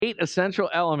8 essential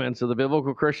elements of the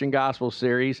Biblical Christian Gospel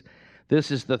series.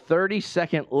 This is the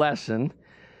 32nd lesson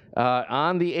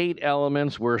on the 8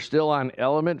 elements. We're still on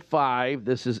element 5.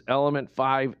 This is element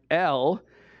 5L,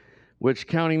 which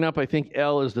counting up, I think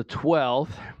L is the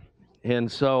 12th.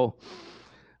 And so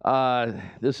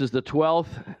this is the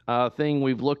 12th thing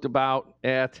we've looked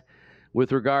at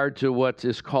with regard to what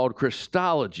is called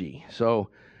Christology. So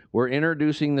we're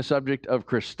introducing the subject of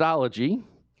Christology.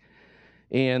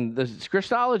 And the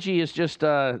Christology is just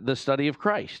the study of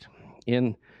Christ.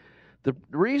 And the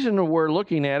reason we're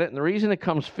looking at it, and the reason it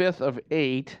comes 5th of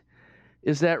 8,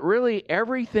 is that really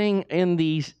everything in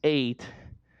these 8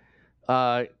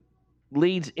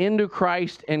 leads into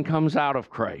Christ and comes out of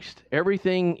Christ.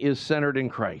 Everything is centered in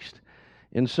Christ.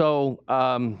 And so,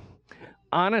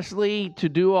 honestly, to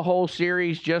do a whole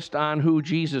series just on who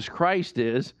Jesus Christ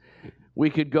is, we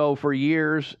could go for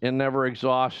years and never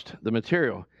exhaust the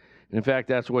material. In fact,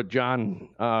 that's what John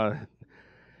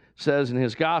says in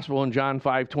his gospel in John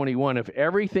 5:21. If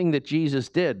everything that Jesus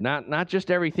did, not just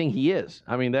everything he is,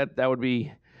 I mean, that would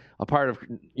be a part of,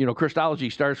 Christology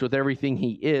starts with everything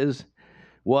he is,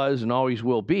 was, and always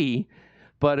will be.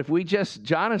 But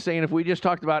John is saying if we just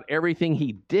talked about everything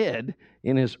he did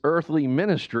in his earthly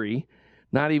ministry,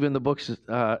 not even the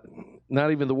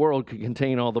world could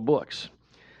contain all the books.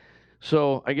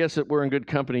 So I guess that we're in good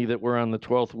company that we're on the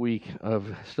 12th week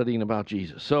of studying about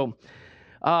Jesus. So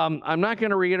I'm not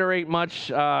going to reiterate much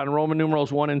on Roman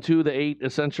numerals 1 and 2. The 8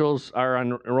 essentials are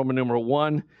on Roman numeral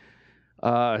 1.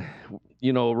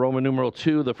 Roman numeral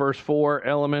 2, the first 4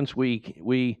 elements.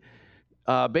 We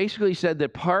basically said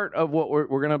that part of what we're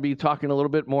going to be talking a little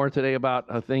bit more today about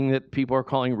a thing that people are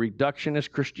calling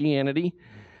reductionist Christianity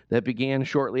that began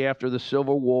shortly after the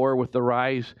Civil War with the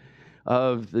rise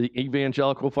of the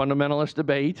evangelical fundamentalist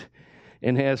debate,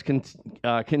 and has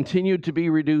continued to be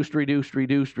reduced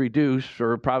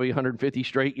for probably 150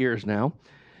 straight years now.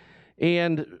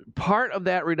 And part of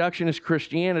that reductionist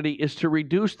Christianity is to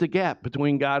reduce the gap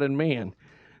between God and man,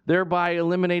 thereby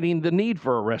eliminating the need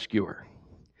for a rescuer.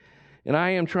 And I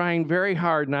am trying very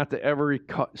hard not to ever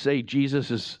say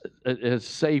Jesus is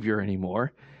Savior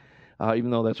anymore, even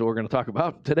though that's what we're going to talk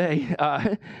about today,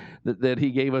 that he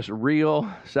gave us real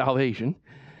salvation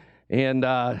and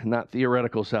not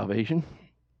theoretical salvation.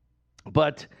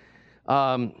 But,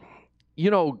 the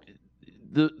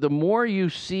more you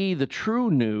see the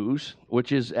true news,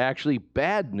 which is actually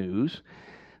bad news,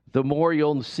 the more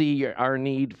you'll see our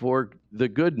need for the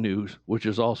good news, which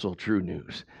is also true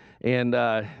news. And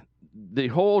the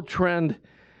whole trend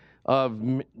of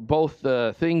both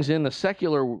the things in the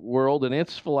secular world and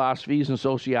its philosophies and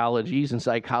sociologies and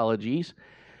psychologies,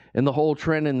 and the whole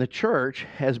trend in the church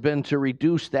has been to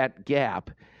reduce that gap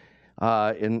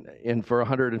in for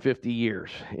 150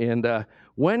 years. And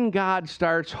when God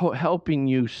starts helping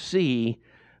you see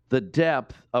the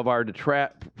depth of our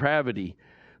depravity,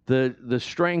 the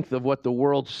strength of what the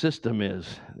world system is,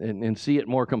 and see it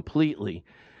more completely,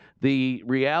 the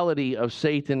reality of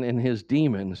Satan and his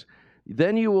demons,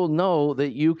 then you will know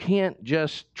that you can't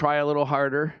just try a little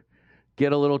harder,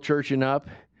 get a little churching up,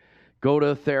 go to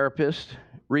a therapist,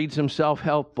 read some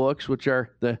self-help books, which are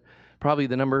probably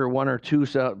the number 1 or 2,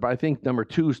 I think number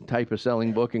 2 type of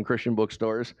selling book in Christian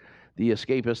bookstores. The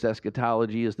Escapist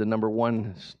Eschatology is the number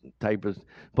 1 type of,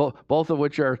 both of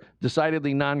which are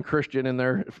decidedly non-Christian in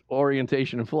their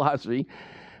orientation and philosophy,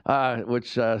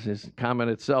 which is comment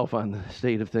itself on the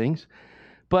state of things.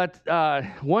 But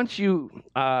once you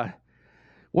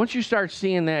start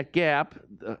seeing that gap,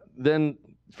 then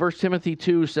 1 Timothy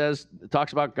 2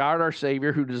 talks about God our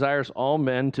Savior, who desires all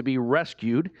men to be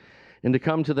rescued and to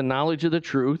come to the knowledge of the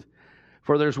truth.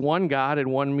 For there's one God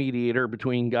and one mediator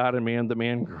between God and man, the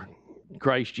man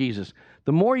Christ Jesus.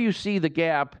 The more you see the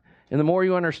gap and the more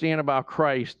you understand about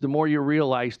Christ, the more you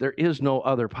realize there is no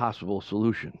other possible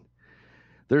solution.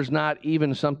 There's not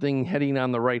even something heading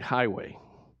on the right highway.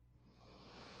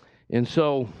 And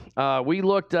so we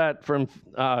looked at from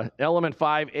element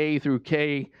 5A through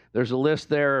K. There's a list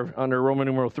there under Roman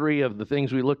numeral 3 of the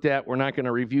things we looked at. We're not going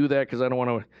to review that because I don't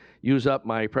want to use up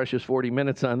my precious 40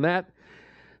 minutes on that.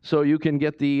 So you can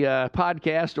get the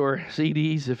podcast or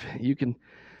CDs if you can.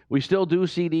 We still do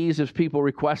CDs if people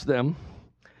request them.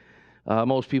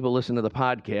 Most people listen to the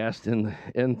podcast,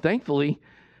 and thankfully,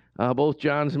 both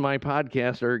John's and my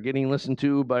podcast are getting listened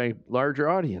to by larger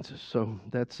audiences. So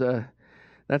that's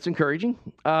encouraging.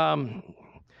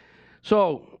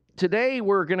 So today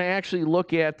we're going to actually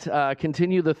look at,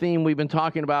 continue the theme we've been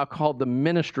talking about called the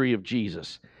ministry of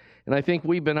Jesus. And I think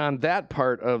we've been on that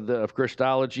part of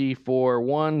Christology for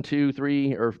 1, 2,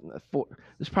 3, or 4.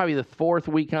 This is probably the 4th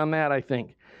week on that, I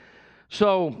think.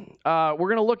 So we're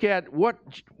going to look at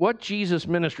what Jesus'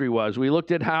 ministry was. We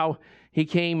looked at how he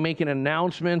came making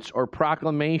announcements or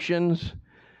proclamations.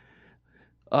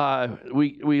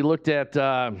 We looked at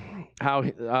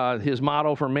how his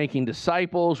model for making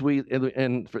disciples.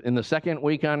 In the second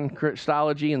week on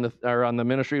Christology, or on the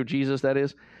ministry of Jesus, that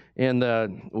is, and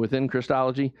within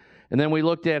Christology, and then we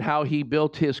looked at how he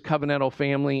built his covenantal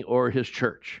family or his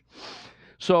church.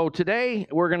 So today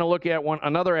we're going to look at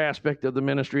another aspect of the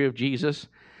ministry of Jesus,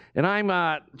 and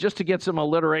I'm just to get some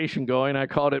alliteration going, I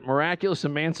called it Miraculous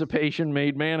Emancipation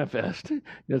Made Manifest.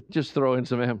 Just throw in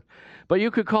some M. But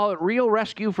you could call it Real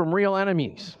Rescue from Real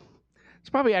Enemies. It's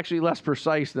probably actually less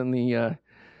precise than the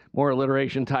more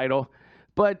alliteration title.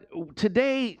 But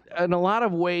today, in a lot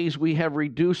of ways, we have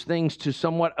reduced things to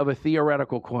somewhat of a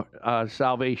theoretical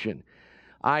salvation.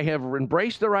 I have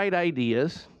embraced the right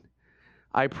ideas.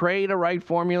 I pray the right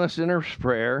formula sinner's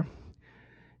prayer,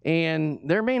 and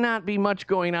there may not be much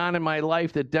going on in my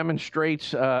life that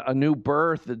demonstrates a new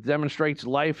birth, that demonstrates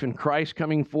life in Christ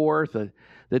coming forth,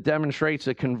 that demonstrates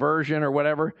a conversion or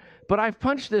whatever, but I've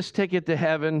punched this ticket to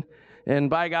heaven, and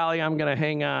by golly, I'm going to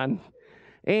hang on.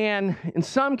 And in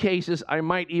some cases, I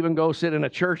might even go sit in a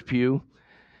church pew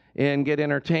and get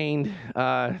entertained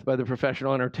by the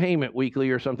professional entertainment weekly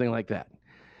or something like that.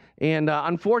 And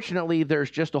unfortunately,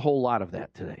 there's just a whole lot of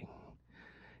that today.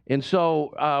 And so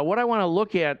what I want to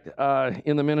look at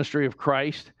in the ministry of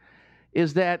Christ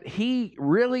is that he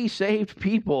really saved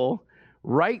people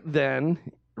right then,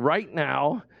 right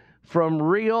now, from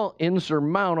real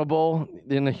insurmountable,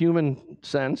 in the human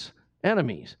sense,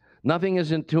 enemies. Nothing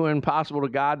is too impossible to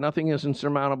God. Nothing is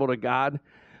insurmountable to God.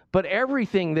 But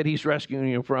everything that he's rescuing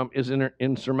you from is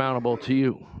insurmountable to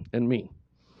you and me.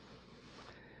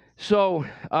 So,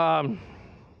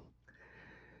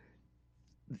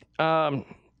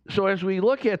 so as we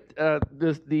look at at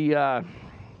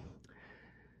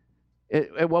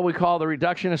what we call the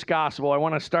reductionist gospel, I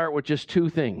want to start with just two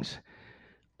things.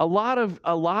 A lot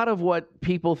of what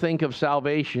people think of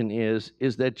salvation is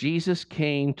that Jesus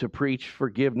came to preach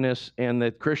forgiveness, and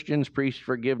that Christians preach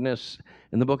forgiveness,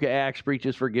 and the book of Acts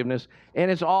preaches forgiveness, and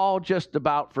it's all just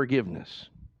about forgiveness.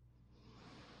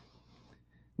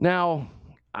 Now,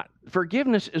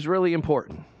 forgiveness is really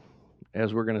important,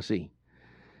 as we're going to see.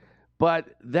 But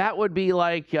that would be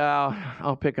like,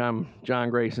 I'll pick on John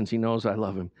Gray since he knows I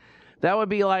love him. That would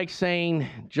be like saying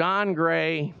John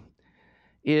Gray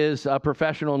is a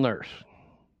professional nurse.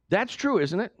 That's true,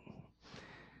 isn't it?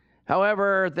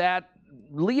 However, that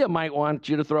Leah might want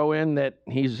you to throw in that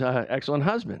he's an excellent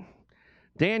husband.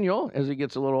 Daniel, as he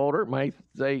gets a little older, might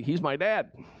say he's my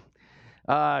dad.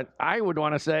 I would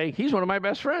want to say he's one of my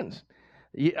best friends.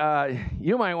 You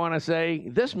might want to say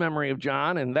this memory of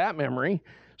John and that memory.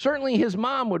 Certainly his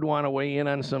mom would want to weigh in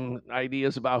on some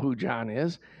ideas about who John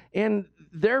is. And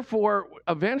therefore,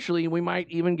 eventually, we might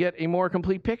even get a more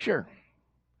complete picture.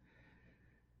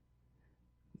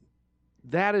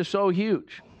 That is so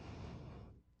huge.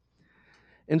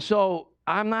 And so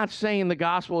I'm not saying the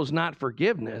gospel is not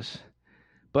forgiveness,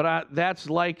 but that's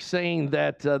like saying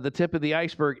that the tip of the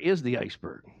iceberg is the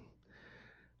iceberg.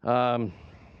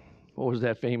 What was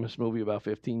that famous movie about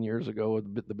 15 years ago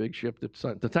with the big ship,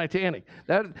 the Titanic?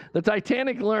 The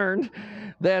Titanic learned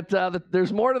that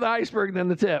there's more to the iceberg than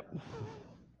the tip.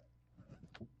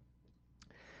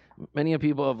 Many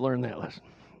people have learned that lesson.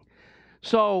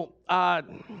 So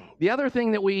the other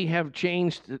thing that we have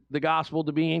changed the gospel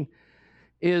to being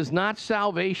is not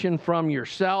salvation from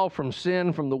yourself, from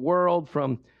sin, from the world,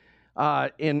 from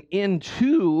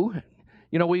into.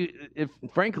 You know,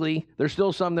 frankly, there's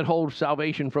still some that hold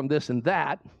salvation from this and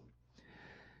that.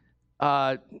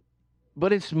 But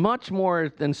it's much more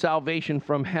than salvation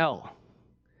from hell.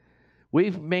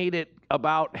 We've made it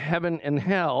about heaven and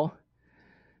hell,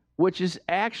 which is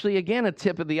actually, again, a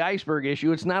tip of the iceberg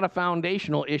issue. It's not a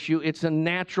foundational issue. It's a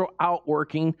natural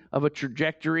outworking of a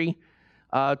trajectory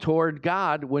toward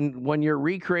God when you're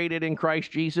recreated in Christ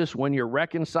Jesus, when you're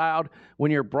reconciled,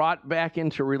 when you're brought back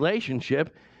into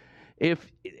relationship.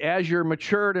 If, as you're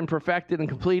matured and perfected and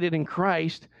completed in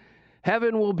Christ,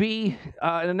 heaven will be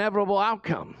an inevitable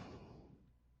outcome.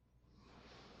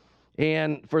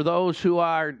 And for those who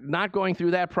are not going through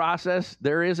that process,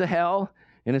 there is a hell,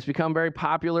 and it's become very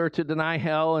popular to deny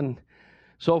hell and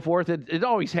so forth. It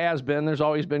always has been. There's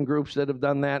always been groups that have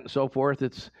done that and so forth.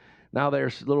 Now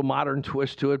there's a little modern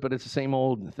twist to it, but it's the same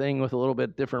old thing with a little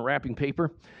bit different wrapping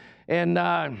paper. And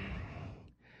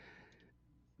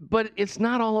but it's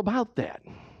not all about that.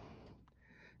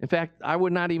 In fact, I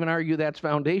would not even argue that's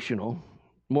foundational,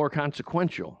 more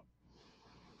consequential.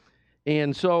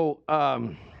 And so,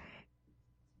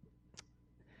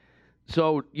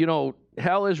 you know,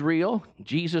 hell is real.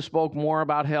 Jesus spoke more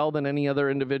about hell than any other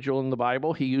individual in the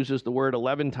Bible. He uses the word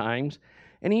 11 times,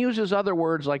 and he uses other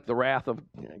words like the wrath of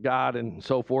God and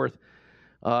so forth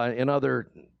in other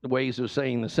ways of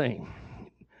saying the same.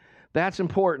 That's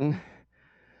important,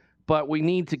 but we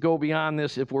need to go beyond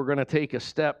this if we're going to take a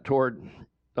step toward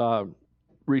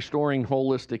restoring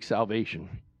holistic salvation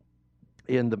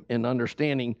in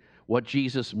understanding what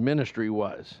Jesus' ministry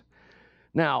was.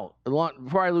 Now,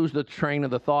 before I lose the train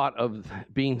of the thought of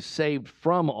being saved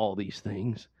from all these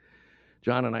things,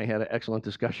 John and I had an excellent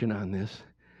discussion on this.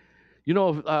 You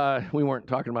know, we weren't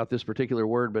talking about this particular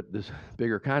word, but this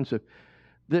bigger concept.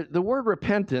 The word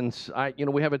repentance,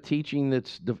 we have a teaching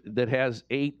that has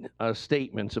 8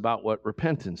 statements about what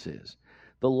repentance is.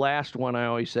 The last one, I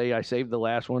always say, I saved the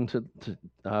last one for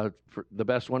the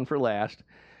best one for last.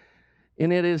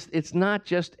 And it's not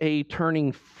just a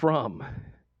turning from.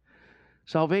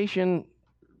 Salvation,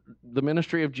 the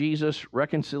ministry of Jesus,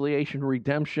 reconciliation,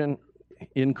 redemption,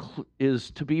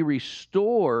 is to be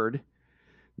restored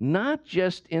not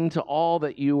just into all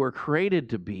that you were created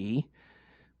to be,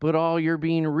 but all you're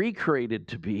being recreated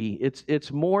to be.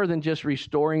 It's more than just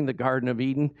restoring the Garden of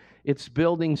Eden. It's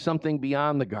building something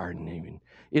beyond the Garden of Eden.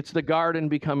 It's the garden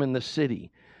becoming the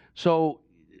city. So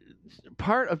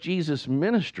part of Jesus'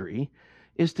 ministry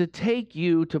is to take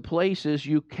you to places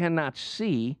you cannot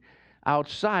see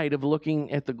outside of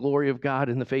looking at the glory of God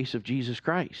in the face of Jesus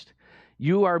Christ.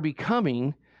 You are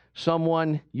becoming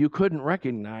someone you couldn't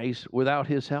recognize without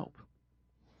his help.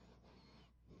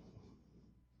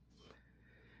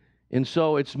 And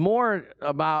so it's more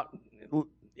about,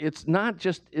 it's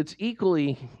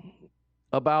equally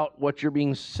about what you're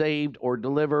being saved or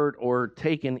delivered or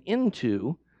taken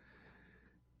into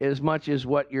as much as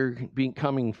what you're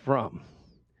coming from.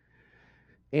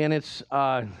 And it's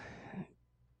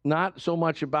not so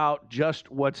much about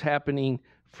just what's happening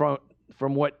from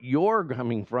what you're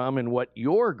coming from and what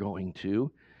you're going to,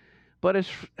 but it's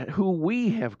who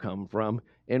we have come from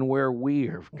and where we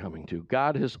are coming to.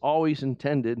 God has always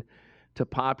intended to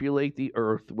populate the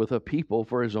earth with a people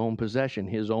for his own possession,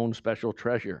 his own special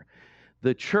treasure.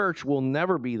 The church will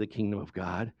never be the kingdom of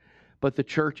God, but the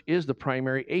church is the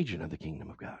primary agent of the kingdom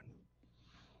of God.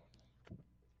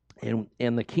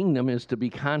 And the kingdom is to be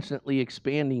constantly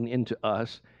expanding into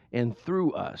us and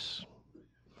through us.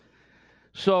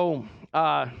 So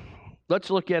let's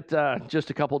look at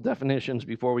just a couple definitions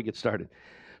before we get started.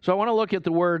 So I want to look at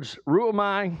the words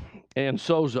ruomai and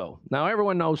sozo. Now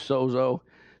everyone knows sozo.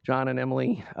 John and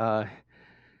Emily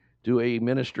do a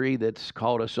ministry that's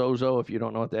called a sozo. If you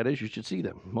don't know what that is, you should see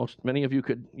them. Many of you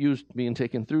could use being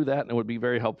taken through that, and it would be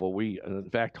very helpful. We, in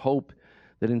fact, hope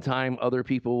that in time other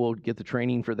people will get the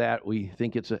training for that. We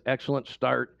think it's an excellent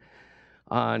start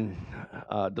on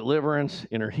deliverance,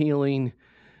 inner healing,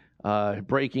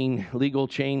 breaking legal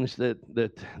chains that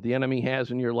the enemy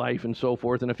has in your life and so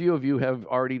forth. And a few of you have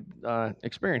already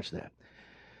experienced that.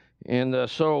 And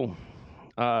so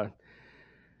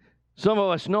some of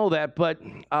us know that, but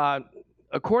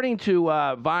according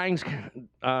to Vine's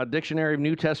Dictionary of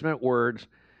New Testament Words,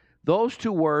 those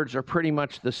two words are pretty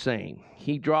much the same.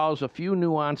 He draws a few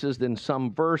nuances in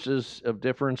some verses of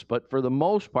difference, but for the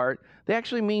most part, they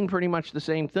actually mean pretty much the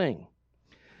same thing.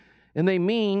 And they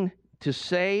mean to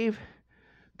save,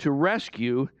 to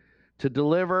rescue, to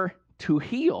deliver, to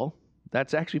heal.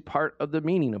 That's actually part of the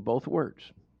meaning of both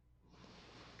words.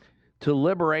 To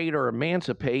liberate or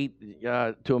emancipate,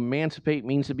 to emancipate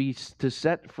means to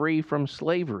set free from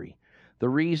slavery. The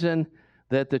reason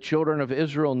that the children of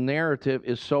Israel narrative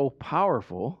is so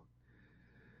powerful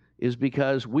is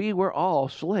because we were all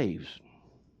slaves.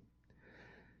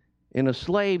 And a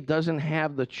slave doesn't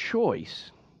have the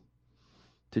choice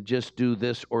to just do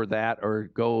this or that, or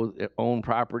go own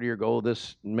property, or go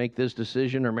make this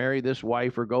decision, or marry this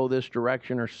wife, or go this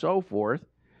direction, or so forth.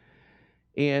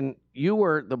 And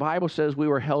the Bible says we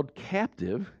were held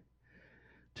captive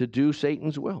to do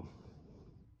Satan's will.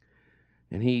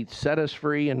 And he set us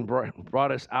free and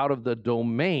brought us out of the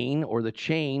domain or the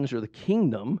chains or the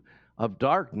kingdom of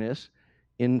darkness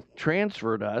and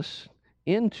transferred us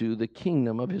into the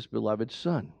kingdom of his beloved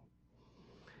Son.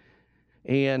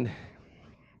 And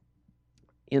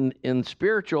in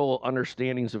spiritual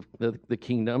understandings of the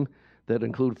kingdom that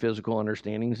include physical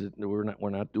understandings, we're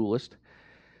not dualist,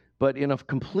 but in a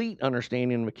complete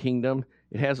understanding of a kingdom,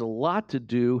 it has a lot to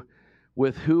do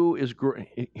with who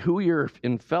you're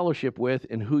in fellowship with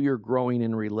and who you're growing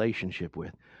in relationship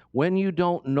with. When you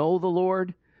don't know the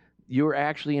Lord, you're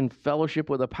actually in fellowship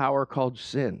with a power called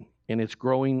sin, and it's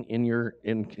growing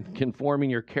in conforming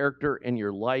your character and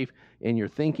your life and your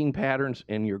thinking patterns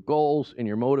and your goals and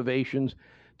your motivations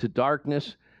to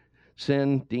darkness.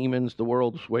 sin, demons, the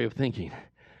world's way of thinking.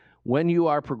 When you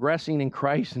are progressing in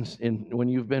Christ and when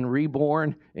you've been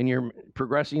reborn and you're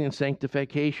progressing in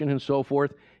sanctification and so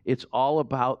forth, it's all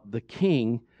about the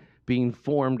King being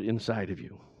formed inside of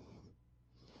you.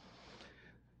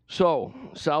 So,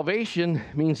 salvation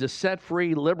means to set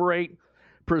free, liberate,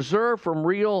 preserve from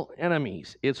real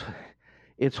enemies. It's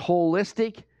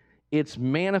holistic, it's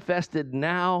manifested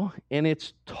now, and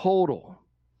it's total.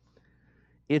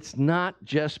 It's not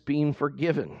just being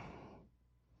forgiven.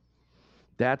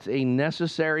 That's a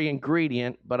necessary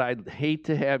ingredient, but I'd hate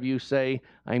to have you say,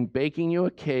 I'm baking you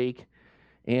a cake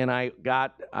and I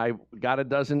got a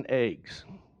dozen eggs.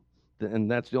 And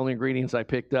that's the only ingredients I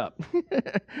picked up.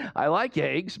 I like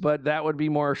eggs, but that would be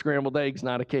more scrambled eggs,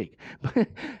 not a cake.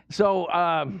 So,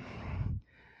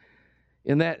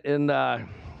 it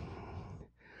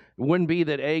wouldn't be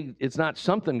that egg, it's not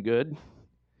something good,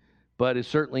 but it's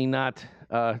certainly not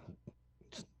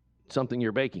something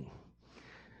you're baking.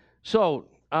 So,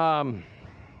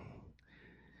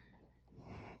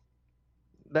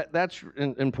 that's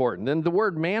important. Then the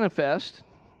word manifest,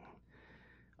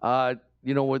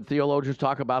 when theologians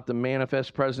talk about the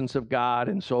manifest presence of God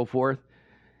and so forth.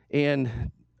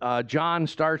 And John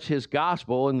starts his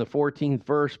gospel in the 14th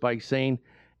verse by saying,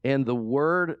 and the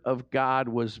word of God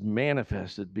was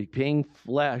manifested, became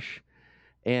flesh,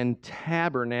 and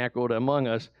tabernacled among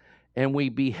us, and we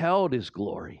beheld his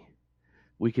glory.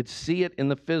 We could see it in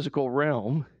the physical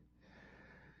realm.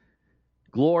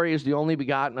 Glory is the only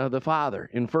begotten of the Father.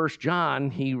 In 1 John,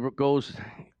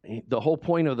 the whole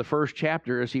point of the first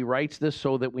chapter is he writes this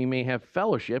so that we may have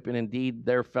fellowship, and indeed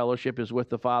their fellowship is with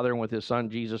the Father and with his Son,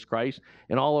 Jesus Christ.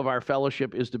 And all of our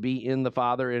fellowship is to be in the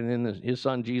Father and in his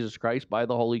Son, Jesus Christ, by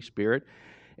the Holy Spirit.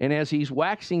 And as he's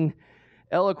waxing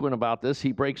eloquent about this,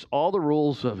 he breaks all the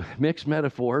rules of mixed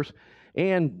metaphors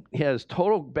and has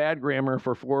total bad grammar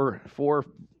for four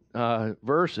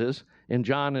verses. And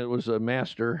John, it was a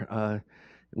master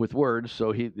with words,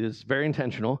 so he is very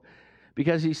intentional,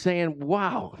 because he's saying,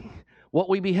 wow, what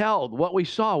we beheld, what we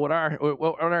saw, what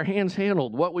our hands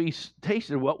handled, what we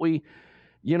tasted, what we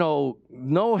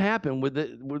know happened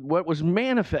with what was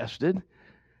manifested,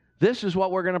 this is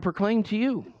what we're going to proclaim to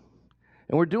you.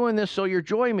 And we're doing this so your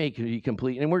joy may be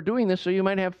complete. And we're doing this so you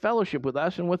might have fellowship with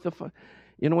us and with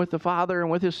the Father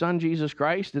and with his Son, Jesus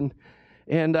Christ. And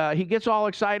he gets all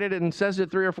excited and says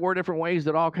it 3 or 4 different ways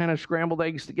that all kind of scrambled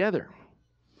eggs together.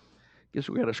 Guess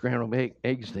we got a scrambled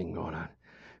eggs thing going on.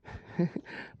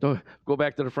 Don't go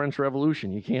back to the French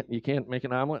Revolution. You can't make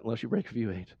an omelet unless you break a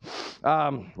few eggs.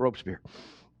 Robespierre.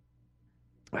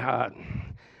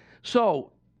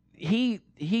 So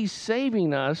he's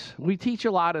saving us. We teach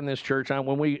a lot in this church on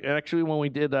when we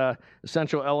did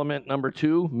essential element number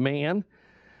 2, man.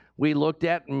 We looked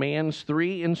at man's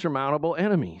 3 insurmountable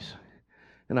enemies.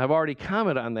 And I've already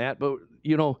commented on that, but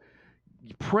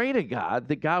pray to God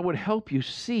that God would help you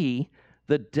see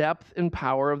the depth and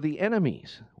power of the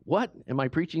enemies. What? Am I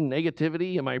preaching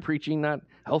negativity? Am I preaching not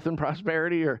health and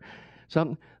prosperity or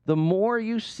something? The more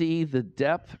you see the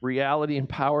depth, reality, and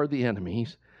power of the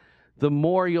enemies, the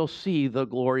more you'll see the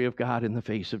glory of God in the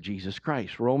face of Jesus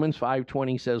Christ. Romans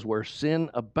 5:20 says, where sin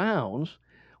abounds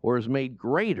or is made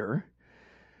greater,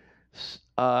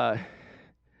 that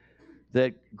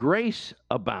grace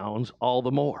abounds all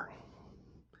the more.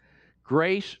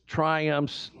 Grace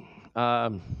triumphs.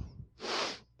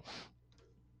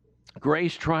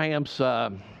 Grace triumphs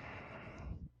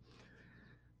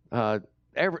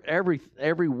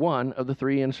every one of the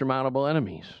 3 insurmountable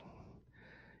enemies.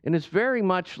 And it's very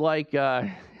much like,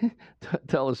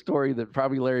 tell a story that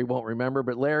probably Larry won't remember,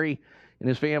 but Larry and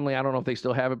his family, I don't know if they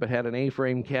still have it, but had an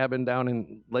A-frame cabin down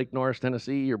in Lake Norris,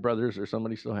 Tennessee. Your brothers or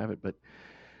somebody still have it, but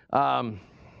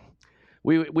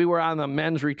we were on the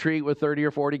men's retreat with 30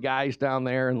 or 40 guys down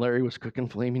there, and Larry was cooking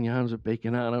flaming yams with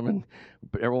bacon on them, and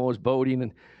everyone was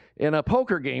boating, and a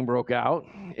poker game broke out,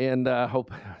 and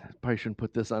probably shouldn't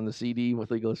put this on the CD with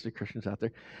legalistic Christians out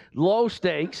there. Low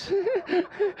stakes,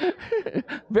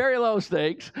 very low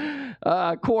stakes,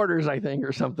 quarters, I think,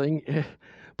 or something.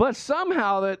 But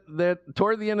somehow that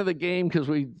toward the end of the game, because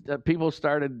people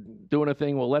started doing a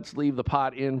thing, well, let's leave the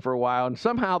pot in for a while, and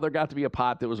somehow there got to be a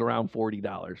pot that was around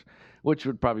 $40, which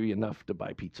would probably be enough to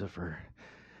buy pizza for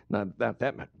not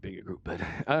that much big a group. But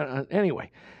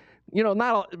anyway,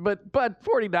 but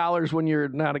 $40 when you're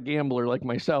not a gambler like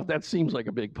myself, that seems like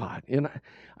a big pot. And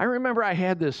I remember I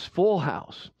had this full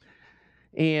house,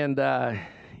 and I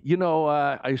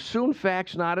assumed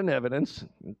facts not in evidence.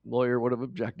 Lawyer would have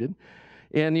objected.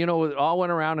 And, it all went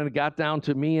around and it got down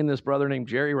to me and this brother named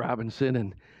Jerry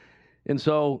Robinson. And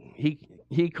so he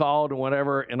he called and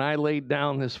whatever, and I laid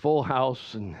down this full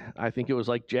house, and I think it was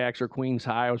like Jacks or Queens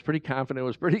high. I was pretty confident it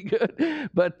was pretty good,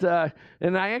 but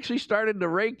and I actually started to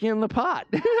rake in the pot.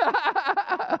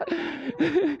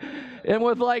 And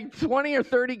with like 20 or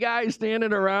 30 guys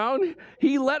standing around,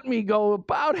 he let me go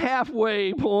about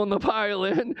halfway pulling the pile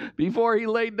in before he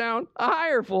laid down a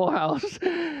higher full house.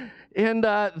 And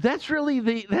that's really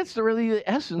the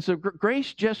essence of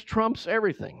grace. Just trumps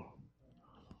everything.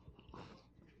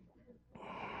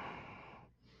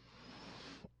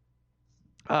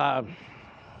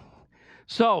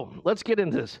 So let's get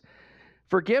into this.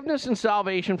 Forgiveness and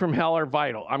salvation from hell are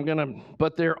vital.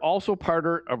 But they're also part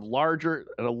of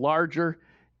a larger,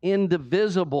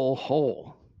 indivisible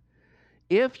whole.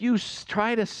 If you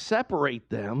try to separate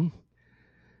them,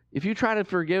 if you try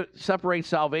to separate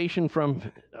salvation from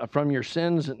your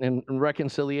sins and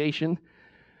reconciliation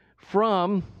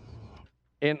from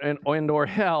or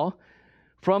hell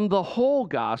from the whole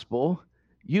gospel,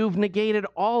 you've negated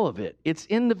all of it. It's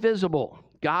indivisible.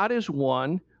 God is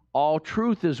one. All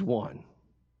truth is one.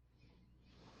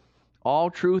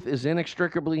 All truth is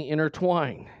inextricably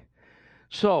intertwined.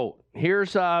 So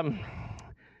here's I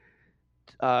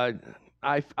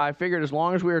figured as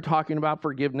long as we were talking about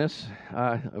forgiveness,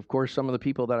 of course, some of the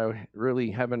people that I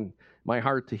really have in my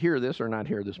heart to hear this are not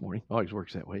here this morning. Always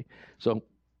works that way. So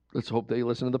let's hope they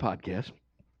listen to the podcast.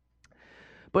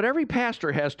 But every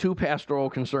pastor has two pastoral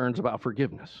concerns about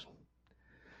forgiveness.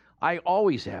 I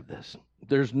always have this.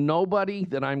 There's nobody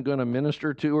that I'm going to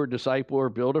minister to or disciple or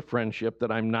build a friendship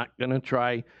that I'm not going to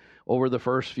try over the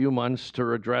first few months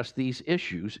to address these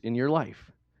issues in your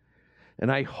life.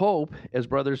 And I hope, as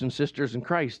brothers and sisters in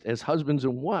Christ, as husbands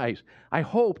and wives, I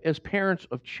hope as parents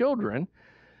of children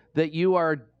that you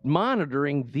are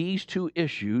monitoring these two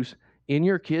issues in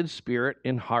your kids' spirit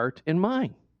and heart and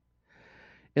mind.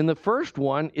 And the first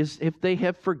one is if they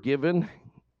have forgiven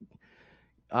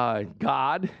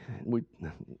God.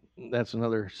 That's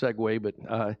another segue,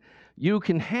 but you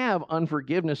can have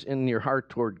unforgiveness in your heart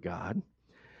toward God,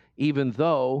 even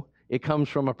though it comes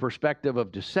from a perspective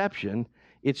of deception.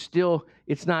 It's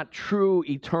not true,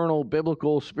 eternal,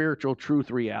 biblical, spiritual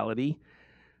truth reality,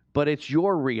 but it's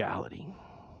your reality.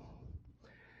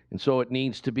 And so it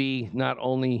needs to be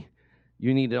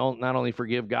you need to not only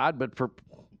forgive God, but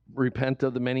repent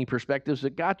of the many perspectives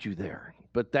that got you there.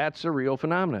 But that's a real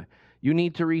phenomenon. You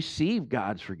need to receive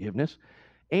God's forgiveness,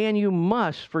 and you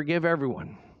must forgive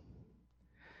everyone.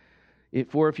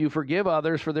 For if you forgive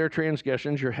others for their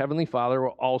transgressions, your heavenly Father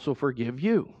will also forgive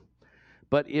you.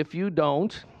 But if you do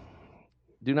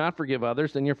not forgive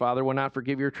others, then your Father will not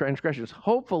forgive your transgressions.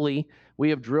 Hopefully, we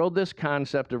have drilled this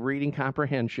concept of reading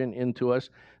comprehension into us,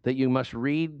 that you must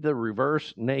read the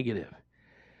reverse negative.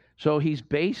 So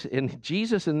and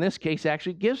Jesus in this case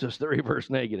actually gives us the reverse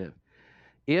negative.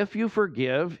 If you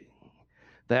forgive,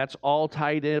 that's all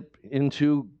tied up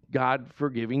into God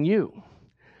forgiving you.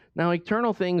 Now,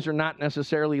 eternal things are not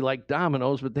necessarily like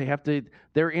dominoes, but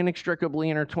they're inextricably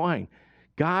intertwined.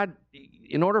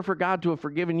 In order for God to have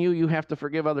forgiven you, you have to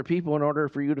forgive other people. In order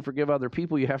for you to forgive other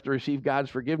people, you have to receive God's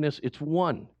forgiveness. It's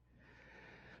one.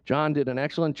 John did an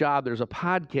excellent job. There's a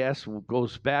podcast,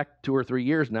 goes back 2 or 3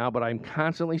 years now, but I'm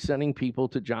constantly sending people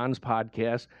to John's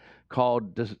podcast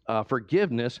called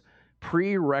Forgiveness,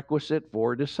 Prerequisite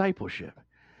for Discipleship.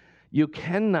 You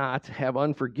cannot have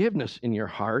unforgiveness in your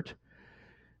heart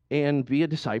and be a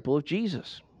disciple of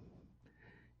Jesus.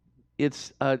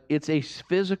 It's a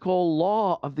physical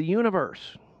law of the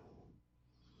universe.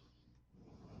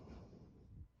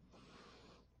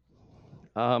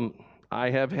 I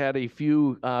have had a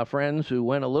few friends who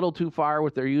went a little too far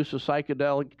with their use of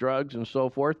psychedelic drugs and so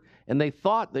forth, and they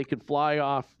thought they could fly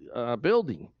off a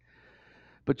building.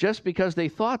 But just because they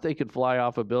thought they could fly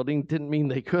off a building didn't mean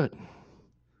they could.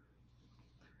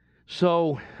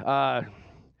 So I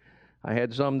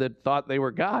had some that thought they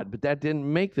were God, but that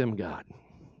didn't make them God.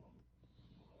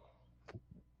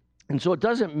 And so it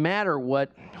doesn't matter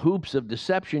what hoops of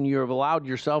deception you have allowed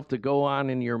yourself to go on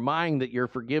in your mind, that your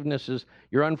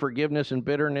unforgiveness and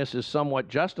bitterness is somewhat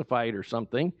justified or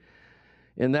something.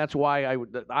 And that's why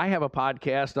I have a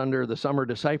podcast under the summer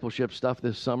discipleship stuff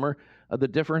this summer, the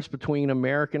difference between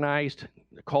Americanized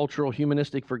cultural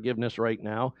humanistic forgiveness right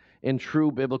now and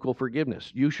true biblical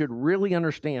forgiveness. You should really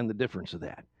understand the difference of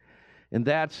that. And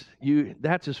that's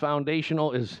as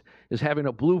foundational as having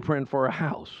a blueprint for a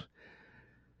house.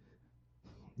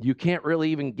 You can't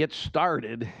really even get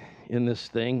started in this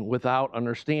thing without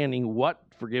understanding what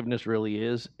forgiveness really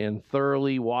is and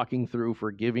thoroughly walking through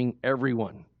forgiving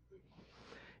everyone.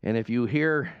 And if you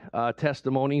hear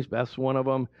testimonies, Beth's one of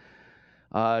them,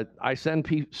 I send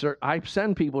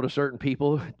people to certain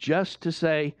people just to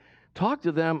say talk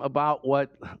to them about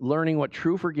learning what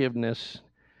true forgiveness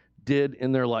did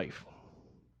in their life.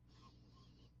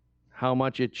 How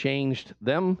much it changed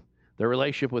them, their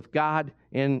relationship with God,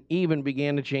 and even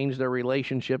began to change their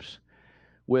relationships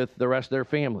with the rest of their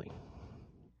family.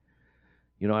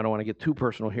 I don't want to get too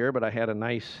personal here, but I had a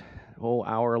nice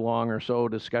hour-long or so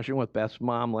discussion with Beth's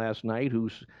mom last night,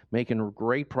 who's making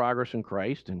great progress in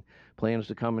Christ and plans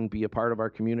to come and be a part of our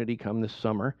community come this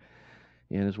summer,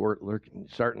 and is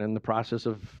starting in the process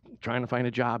of trying to find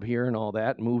a job here and all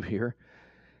that, move here.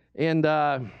 And,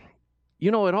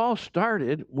 it all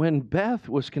started when Beth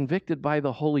was convicted by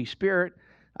the Holy Spirit,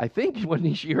 I think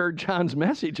when she heard John's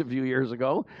message a few years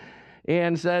ago,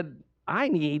 and said, I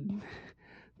need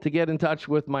to get in touch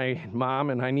with my mom,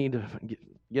 and I need to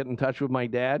get in touch with my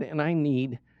dad, and I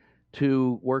need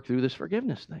to work through this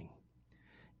forgiveness thing.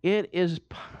 It is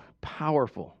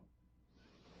powerful.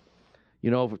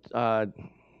 2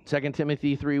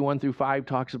 Timothy 3:1-5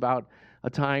 talks about a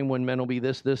time when men will be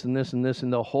this, and this, and this,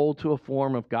 and they'll hold to a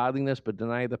form of godliness but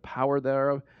deny the power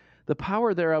thereof. The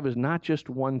power thereof is not just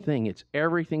one thing. It's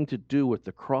everything to do with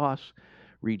the cross,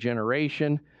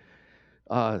 regeneration,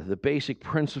 the basic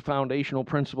foundational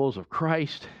principles of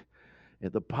Christ,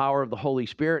 the power of the Holy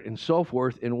Spirit, and so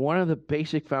forth. And one of the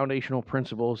basic foundational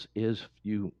principles is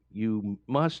you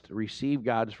must receive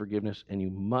God's forgiveness, and you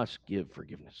must give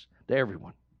forgiveness to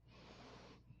everyone.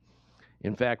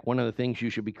 In fact, one of the things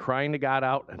you should be crying to God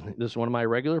out, and this is one of my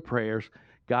regular prayers,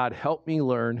 God, help me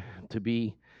learn to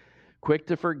be quick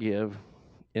to forgive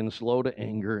and slow to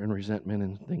anger and resentment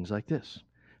and things like this.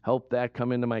 Help that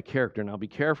come into my character. Now, be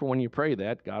careful when you pray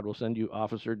that. God will send you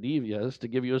Officer Devias to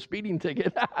give you a speeding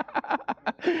ticket.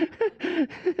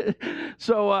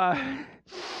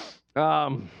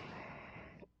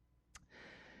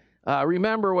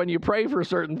 Remember when you pray for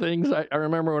certain things. I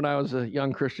remember when I was a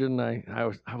young Christian,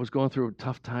 I was going through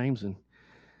tough times,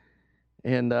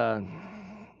 and I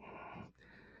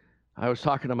was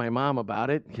talking to my mom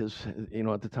about it because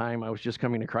at the time I was just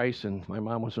coming to Christ, and my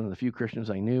mom was one of the few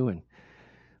Christians I knew, and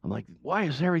I'm like, why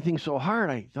is everything so hard?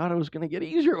 I thought it was going to get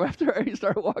easier after I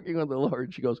started walking with the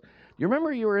Lord. She goes, you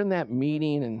remember you were in that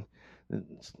meeting and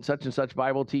such and such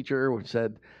Bible teacher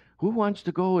said, who wants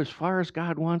to go as far as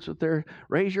God wants with their,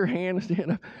 raise your hand and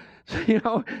stand up. So,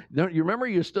 you remember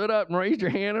you stood up and raised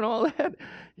your hand and all that?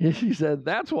 And she said,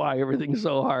 that's why everything's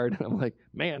so hard. And I'm like,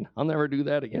 man, I'll never do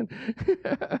that again.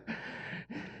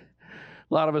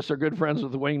 A lot of us are good friends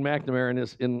with Wayne McNamara,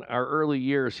 and in our early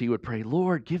years, he would pray,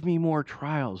 Lord, give me more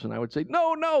trials. And I would say,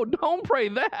 no, don't pray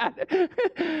that.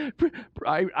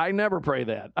 I never pray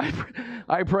that.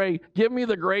 I pray, give me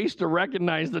the grace to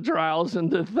recognize the trials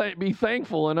and to be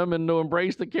thankful in them and to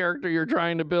embrace the character you're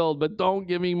trying to build, but don't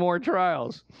give me more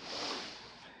trials.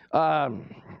 All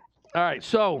right,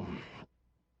 so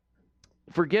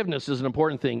forgiveness is an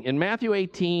important thing. In Matthew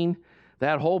 18,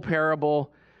 that whole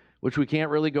parable, which we can't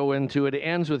really go into, it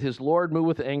ends with his Lord moved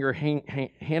with anger,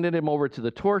 handed him over to the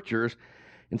torturers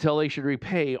until they should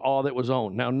repay all that was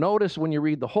owed. Now notice when you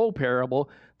read the whole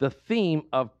parable, the theme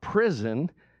of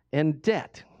prison and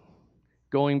debt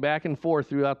going back and forth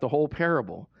throughout the whole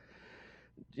parable,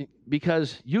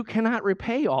 because you cannot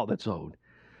repay all that's owed.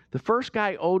 The first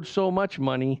guy owed so much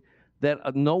money that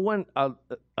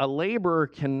a laborer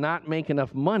cannot make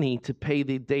enough money to pay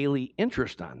the daily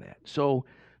interest on that. So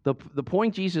the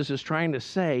point Jesus is trying to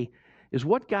say is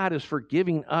what God is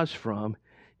forgiving us from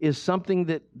is something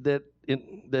that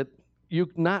you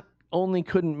not only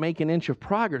couldn't make an inch of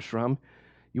progress from,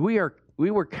 we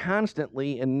were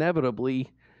constantly,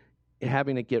 inevitably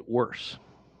having it get worse.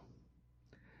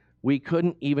 We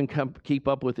couldn't even keep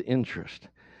up with the interest.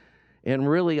 And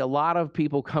really, a lot of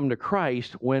people come to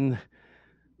Christ when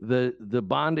the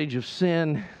bondage of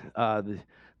sin,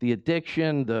 the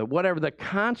addiction, whatever the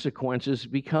consequences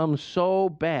become so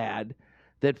bad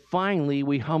that finally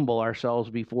we humble ourselves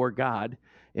before God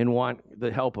and want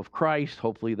the help of Christ,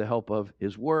 hopefully the help of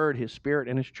His Word, His Spirit,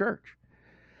 and His church.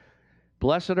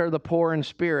 Blessed are the poor in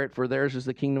spirit, for theirs is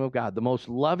the kingdom of God. The most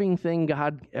loving thing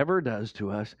God ever does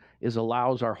to us is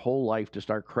allows our whole life to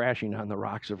start crashing on the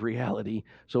rocks of reality.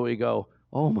 So we go,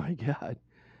 oh my God,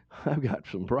 I've got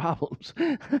some problems.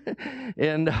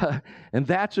 and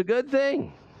that's a good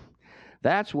thing.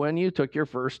 That's when you took your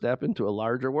first step into a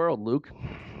larger world, Luke.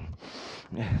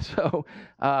 So,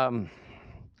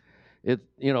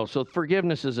 so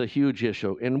forgiveness is a huge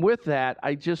issue. And with that,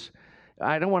 I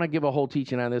don't want to give a whole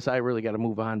teaching on this. I really got to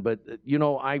move on. But,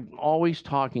 I'm always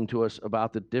talking to us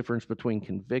about the difference between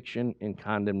conviction and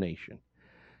condemnation.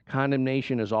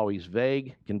 Condemnation is always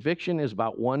vague. Conviction is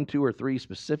about 1, 2, or 3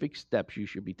 specific steps you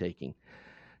should be taking.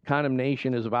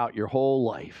 Condemnation is about your whole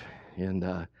life.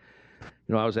 And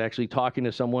I was actually talking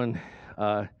to someone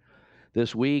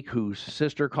this week whose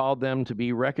sister called them to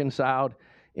be reconciled,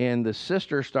 and the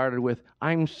sister started with,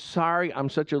 "I'm sorry, I'm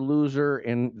such a loser,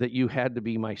 and that you had to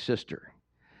be my sister."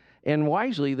 And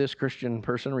wisely, this Christian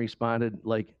person responded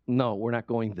like, "No, we're not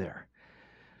going there.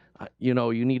 You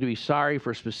need to be sorry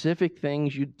for specific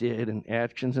things you did and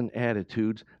actions and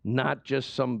attitudes, not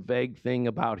just some vague thing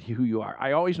about who you are."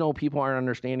 I always know people aren't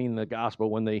understanding the gospel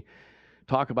when they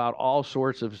talk about all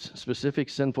sorts of specific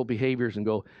sinful behaviors and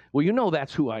go, "Well,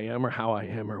 that's who I am or how I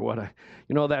am or what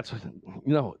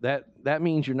that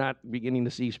means you're not beginning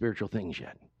to see spiritual things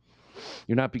yet.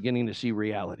 You're not beginning to see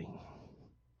reality.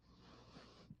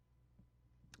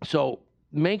 So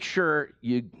make sure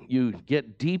you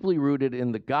get deeply rooted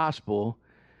in the gospel,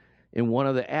 and one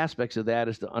of the aspects of that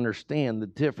is to understand the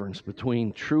difference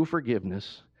between true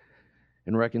forgiveness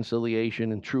and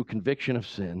reconciliation and true conviction of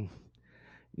sin.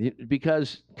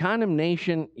 Because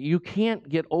condemnation, you can't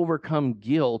overcome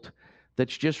guilt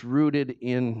that's just rooted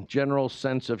in general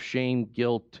sense of shame,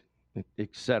 guilt,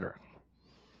 etc.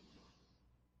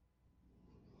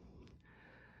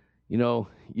 You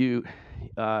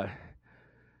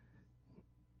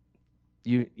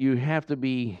have to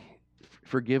be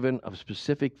forgiven of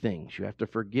specific things. You have to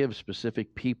forgive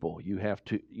specific people. You have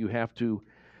to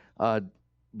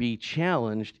be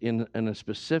challenged in a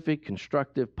specific,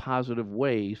 constructive, positive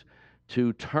ways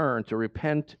to turn, to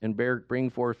repent, and bring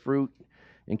forth fruit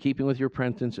in keeping with your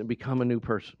repentance and become a new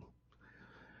person.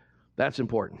 That's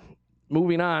important.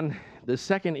 Moving on, the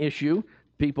second issue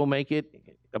people make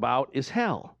it about is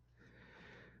hell.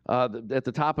 At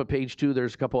the top of page 2,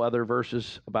 there's a couple other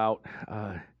verses about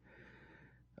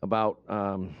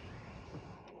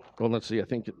well, let's see. I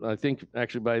think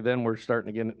actually by then we're starting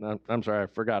again. I'm sorry, I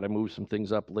forgot. I moved some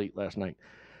things up late last night.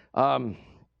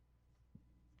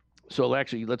 So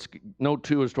actually, note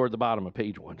 2 is toward the bottom of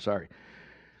page 1. Sorry.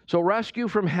 So rescue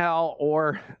from hell,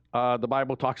 or the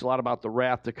Bible talks a lot about the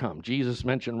wrath to come. Jesus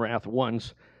mentioned wrath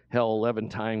once, hell 11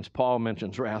 times. Paul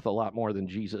mentions wrath a lot more than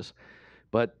Jesus,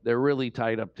 but they're really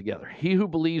tied up together. He who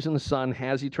believes in the Son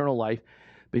has eternal life,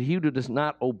 but he who does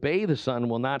not obey the Son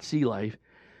will not see life,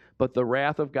 but the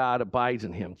wrath of God abides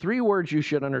in him. 3 words you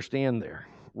should understand there.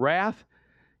 Wrath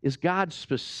is God's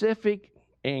specific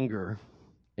anger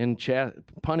and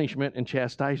punishment and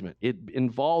chastisement. It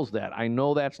involves that. I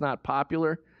know that's not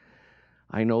popular.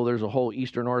 I know there's a whole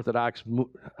Eastern Orthodox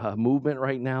movement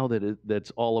right now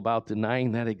that's all about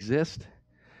denying that exists.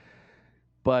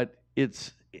 But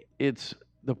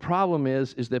the problem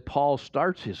is that Paul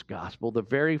starts his gospel, the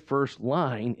very first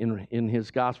line in his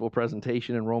gospel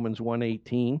presentation in Romans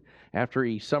 1:18, after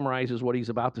he summarizes what he's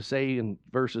about to say in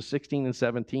verses 16 and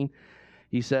 17,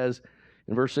 he says,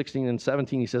 in verse 16 and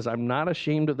 17, he says, "I'm not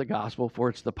ashamed of the gospel, for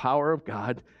it's the power of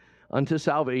God unto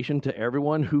salvation to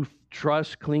everyone who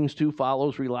trusts, clings to,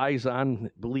 follows, relies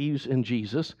on, believes in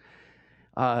Jesus.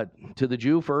 To the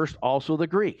Jew first, also the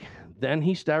Greek." Then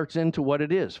he starts into what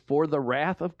it is. "For the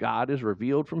wrath of God is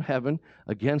revealed from heaven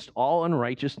against all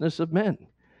unrighteousness of men."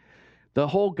 The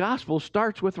whole gospel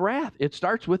starts with wrath. It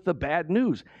starts with the bad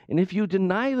news. And if you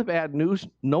deny the bad news,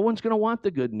 no one's going to want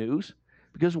the good news,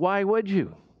 because why would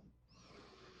you?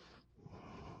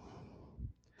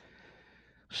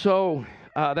 So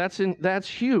that's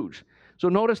huge. So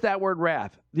notice that word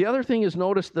wrath. The other thing is,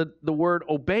 notice that the word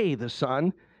obey the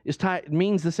Son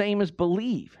means the same as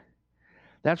believe.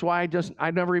 That's why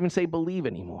I never even say believe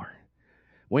anymore.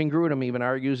 Wayne Grudem even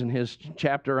argues in his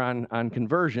chapter on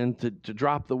conversion to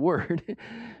drop the word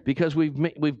because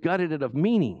we've gutted it of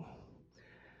meaning.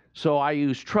 So I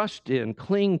use trust in,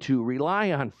 cling to,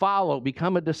 rely on, follow,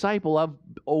 become a disciple of,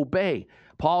 obey.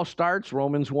 Paul starts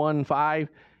Romans 1:5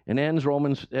 and ends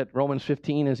at Romans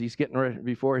 15 as he's getting ready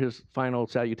before his final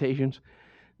salutations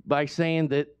by saying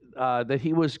that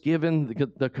he was given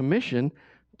the commission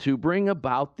to bring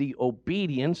about the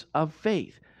obedience of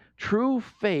faith. True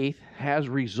faith has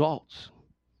results.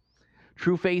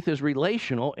 True faith is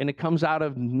relational, and it comes out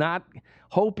of not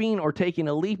hoping or taking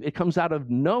a leap. It comes out of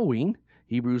knowing,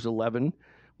 Hebrews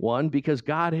 11:1, because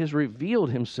God has revealed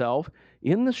himself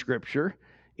in the Scripture,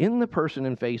 in the person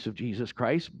and face of Jesus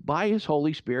Christ, by his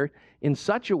Holy Spirit, in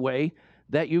such a way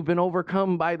that you've been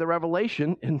overcome by the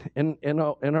revelation and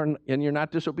you're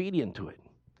not disobedient to it.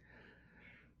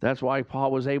 That's why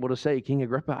Paul was able to say, "King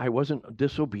Agrippa, I wasn't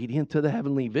disobedient to the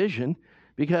heavenly vision,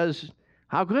 because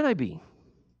how could I be?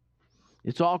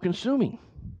 It's all consuming.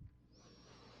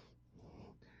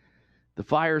 The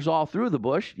fire's all through the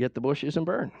bush, yet the bush isn't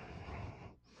burned."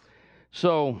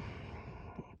 So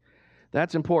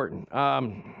that's important.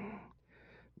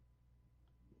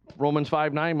 Romans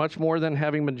 5:9, much more than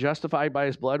having been justified by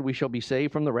his blood, we shall be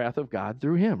saved from the wrath of God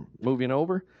through him. Moving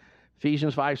over,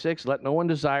 Ephesians 5:6, let no one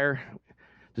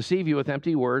deceive you with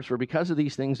empty words, for because of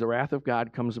these things the wrath of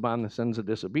God comes upon the sons of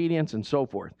disobedience, and so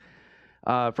forth.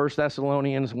 1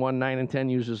 Thessalonians 1:9 and 10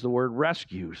 uses the word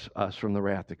rescues us from the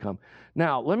wrath to come.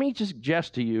 Now, let me just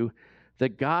suggest to you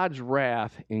that God's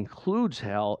wrath includes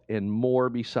hell and more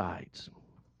besides.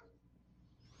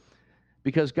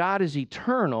 Because God is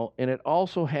eternal, and it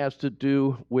also has to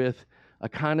do with a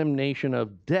condemnation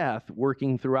of death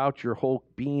working throughout your whole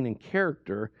being and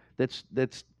character that's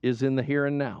is in the here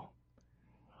and now.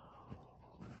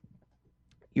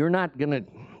 You're not going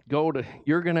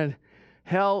to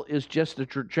hell is just the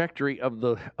trajectory of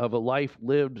a life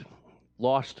lived,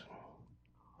 lost.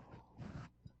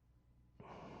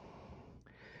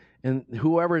 And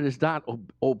whoever is not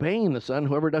obeying the Son,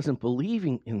 whoever doesn't believe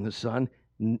in the Son,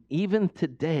 even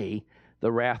today,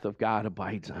 the wrath of God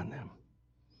abides on them.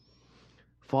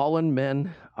 Fallen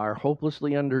men are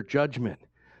hopelessly under judgment.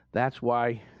 That's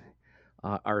why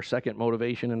our second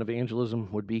motivation in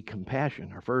evangelism would be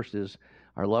compassion. Our first is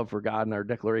our love for God and our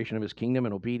declaration of his kingdom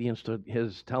and obedience to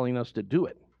his telling us to do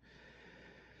it.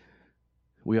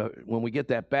 When we get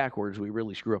that backwards, we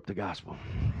really screw up the gospel.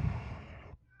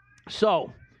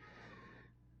 So,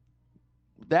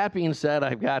 that being said,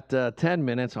 I've got 10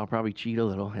 minutes. I'll probably cheat a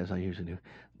little, as I usually do,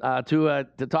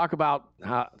 to talk about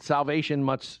how salvation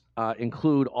must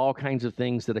include all kinds of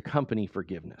things that accompany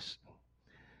forgiveness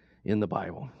in the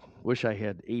Bible. Wish I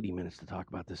had 80 minutes to talk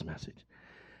about this message.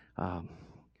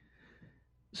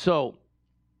 So,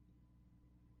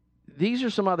 these are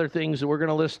some other things that we're going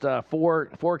to list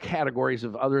four categories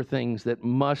of other things that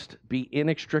must be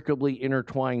inextricably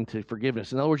intertwined to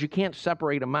forgiveness. In other words, you can't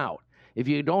separate them out. If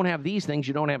you don't have these things,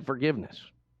 you don't have forgiveness.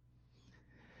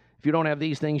 If you don't have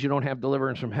these things, you don't have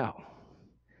deliverance from hell.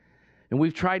 And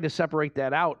we've tried to separate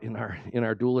that out in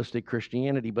our dualistic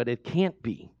Christianity, but it can't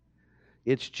be.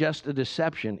 It's just a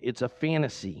deception. It's a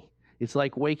fantasy. It's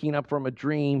like waking up from a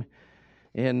dream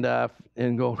and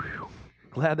go,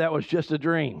 glad that was just a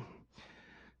dream.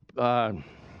 The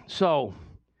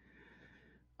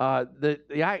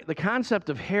concept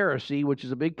of heresy, which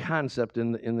is a big concept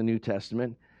in the New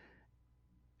Testament,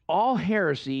 all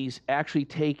heresies actually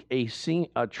take a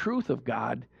truth of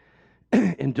God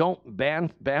and don't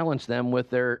balance them with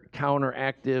their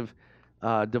counteractive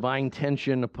divine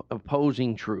tension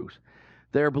opposing truth.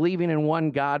 They're believing in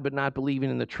one God but not believing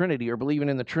in the Trinity, or believing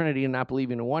in the Trinity and not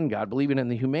believing in one God, believing in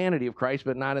the humanity of Christ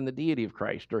but not in the deity of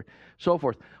Christ, or so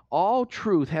forth. All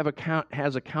truth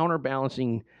has a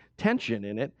counterbalancing tension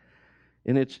in it,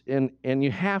 and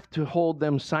you have to hold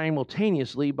them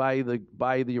simultaneously by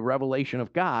the revelation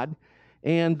of God,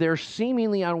 and they're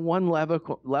seemingly on one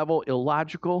level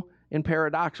illogical and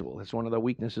paradoxical. That's one of the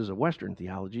weaknesses of Western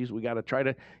theologies. We got to try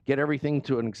to get everything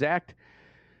to an exact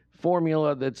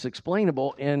formula that's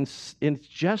explainable, and it's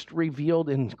just revealed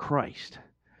in Christ,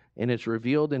 and it's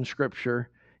revealed in Scripture,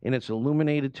 and it's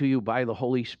illuminated to you by the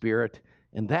Holy Spirit,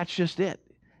 and that's just it.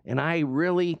 And I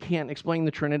really can't explain the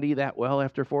Trinity that well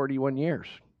after 41 years.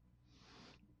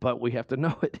 But we have to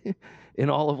know it.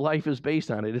 And all of life is based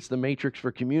on it. It's the matrix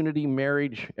for community,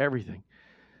 marriage, everything.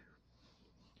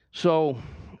 So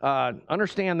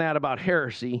understand that about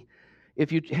heresy.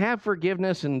 If you have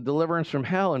forgiveness and deliverance from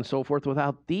hell and so forth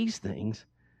without these things,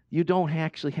 you don't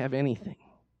actually have anything.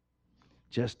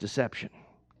 Just deception.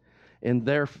 And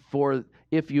therefore,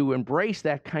 if you embrace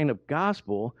that kind of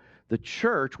gospel, the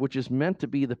church, which is meant to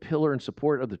be the pillar and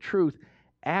support of the truth,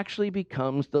 actually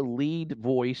becomes the lead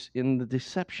voice in the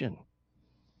deception,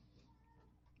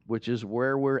 which is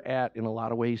where we're at in a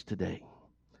lot of ways today.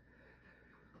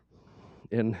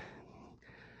 And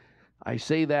I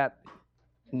say that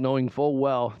knowing full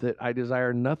well that I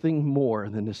desire nothing more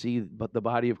than to see but the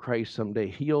body of Christ someday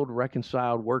healed,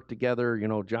 reconciled, work together. You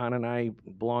know, John and I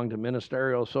belong to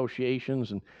ministerial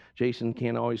associations, and Jason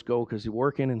can't always go because he's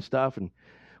working and stuff, and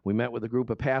we met with a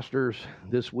group of pastors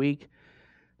this week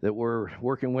that we're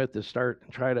working with to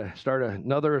try to start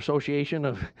another association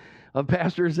of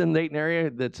pastors in the Dayton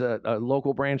area that's a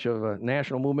local branch of a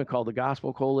national movement called the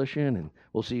Gospel Coalition, and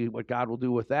we'll see what God will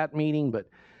do with that meeting. But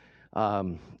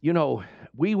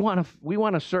we want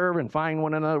to serve and find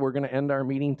one another. We're going to end our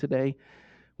meeting today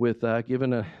with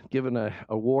giving a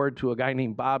award to a guy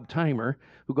named Bob Timer,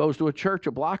 who goes to a church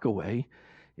a block away.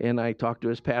 And I talked to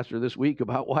his pastor this week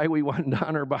about why we wanted to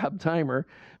honor Bob Timer,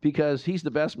 because he's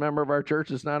the best member of our church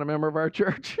that's not a member of our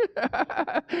church.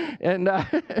 and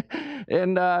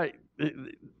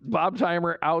Bob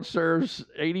Timer outserves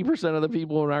 80% of the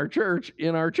people in our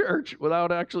church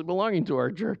without actually belonging to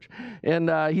our church. And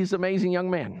he's an amazing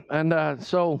young man. And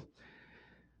so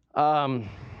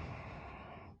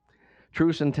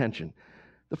Truce and tension.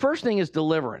 The first thing is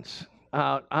deliverance.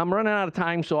 I'm running out of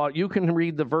time, so you can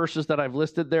read the verses that I've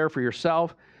listed there for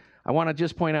yourself. I want to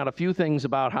just point out a few things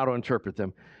about how to interpret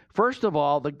them. First of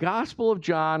all, the Gospel of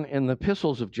John and the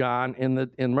epistles of John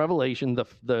in Revelation,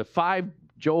 the 5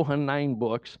 Johannine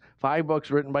books, 5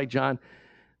 books written by John,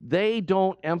 they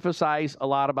don't emphasize a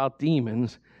lot about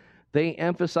demons. They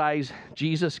emphasize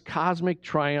Jesus' cosmic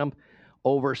triumph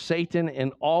over Satan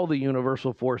and all the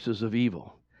universal forces of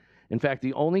evil. In fact,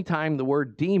 the only time the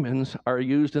word demons are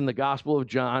used in the Gospel of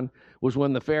John was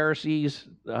when the Pharisees,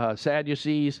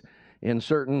 Sadducees, and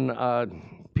certain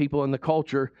people in the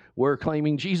culture were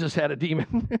claiming Jesus had a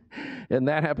demon. And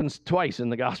that happens twice in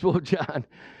the Gospel of John.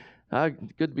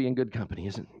 Good to be in good company,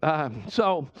 isn't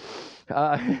it?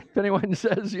 If anyone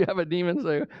says you have a demon,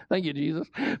 say, thank you, Jesus.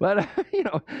 But,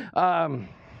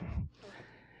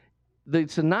 the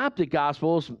Synoptic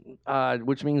Gospels,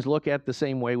 which means look at the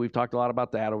same way, we've talked a lot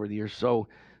about that over the years, so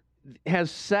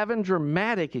has 7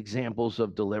 dramatic examples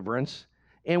of deliverance.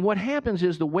 And what happens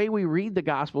is the way we read the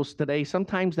Gospels today,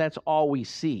 sometimes that's all we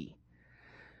see.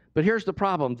 But here's the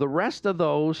problem. The rest of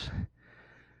those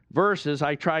verses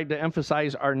I tried to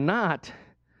emphasize are not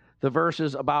the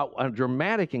verses about a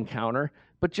dramatic encounter,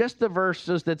 but just the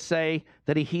verses that say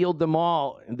that he healed them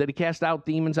all, that he cast out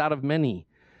demons out of many,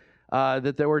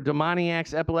 that there were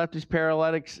demoniacs, epileptics,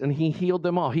 paralytics, and he healed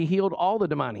them all. He healed all the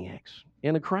demoniacs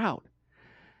in a crowd.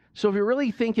 So if you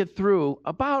really think it through,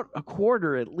 about a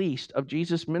quarter at least of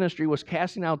Jesus' ministry was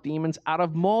casting out demons out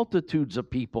of multitudes of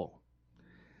people.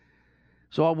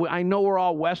 So I know we're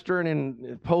all Western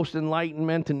and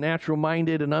post-enlightenment and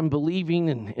natural-minded and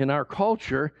unbelieving in our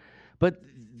culture, but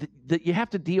you have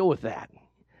to deal with that.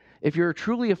 If you're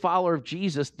truly a follower of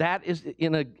Jesus, that is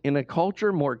in a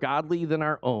culture more godly than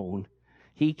our own.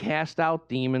 He cast out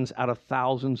demons out of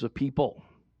thousands of people.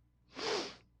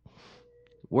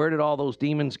 Where did all those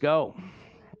demons go?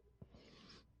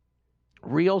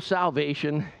 Real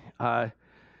salvation, and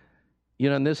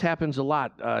this happens a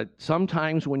lot.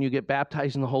 Sometimes when you get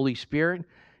baptized in the Holy Spirit,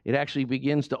 it actually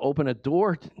begins to open a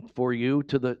door for you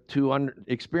to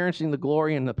experiencing the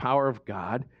glory and the power of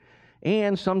God.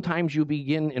 And sometimes you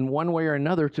begin in one way or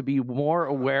another to be more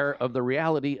aware of the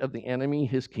reality of the enemy,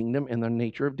 his kingdom, and the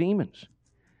nature of demons.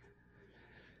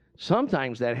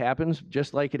 Sometimes that happens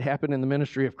just like it happened in the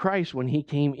ministry of Christ when he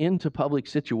came into public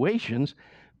situations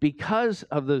because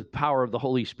of the power of the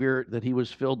Holy Spirit that he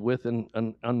was filled with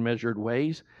in unmeasured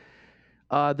ways.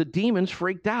 The demons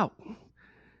freaked out.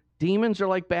 Demons are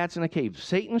like bats in a cave.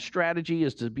 Satan's strategy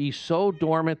is to be so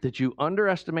dormant that you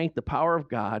underestimate the power of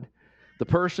God, the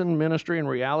person, ministry, and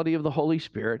reality of the Holy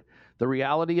Spirit, the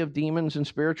reality of demons and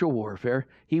spiritual warfare.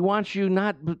 He wants you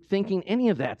not thinking any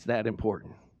of that's that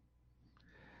important.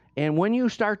 And when you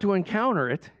start to encounter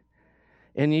it,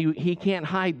 and he can't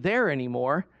hide there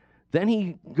anymore, then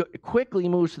he quickly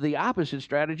moves to the opposite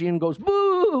strategy and goes,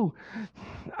 boo!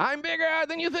 I'm bigger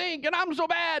than you think, and I'm so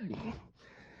bad.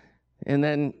 And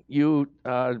then you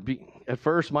at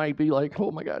first might be like, oh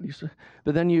my God.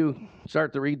 But then you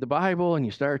start to read the Bible, and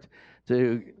you start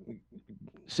to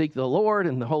seek the Lord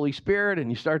and the Holy Spirit, and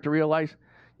you start to realize,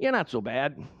 you're not so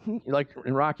bad. Like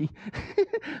in Rocky,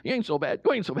 you ain't so bad.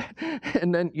 You ain't so bad.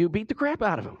 And then you beat the crap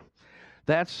out of him.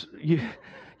 That's you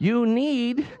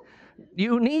need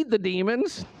the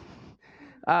demons,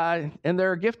 and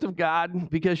they're a gift of God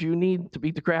because you need to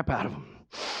beat the crap out of them.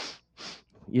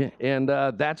 Yeah, and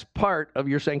that's part of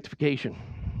your sanctification,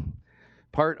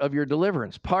 part of your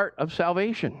deliverance, part of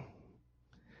salvation.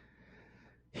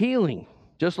 Healing.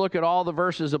 Just look at all the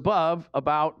verses above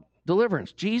about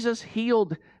deliverance. Jesus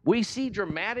healed. We see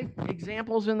dramatic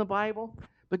examples in the Bible,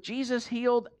 but Jesus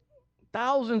healed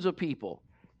thousands of people,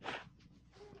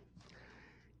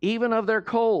 even of their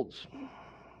colds.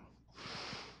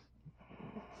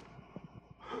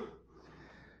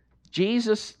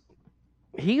 Jesus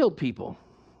healed people.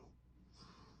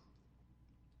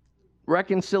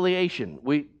 Reconciliation.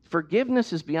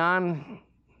 Forgiveness is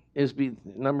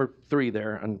number 3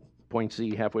 there on point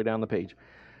C, halfway down the page.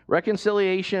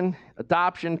 Reconciliation,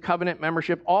 adoption, covenant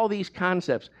membership, all these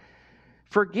concepts.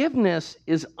 Forgiveness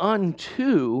is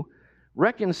unto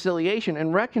reconciliation,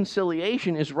 and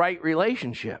reconciliation is right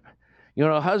relationship.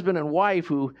 A husband and wife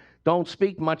who don't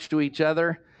speak much to each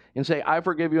other and say, I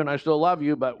forgive you and I still love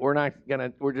you, but we're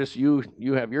just,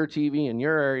 you have your TV in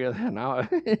your area, and I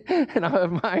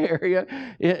have my area.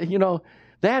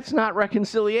 That's not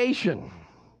reconciliation.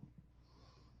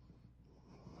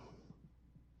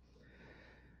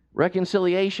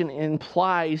 Reconciliation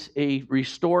implies a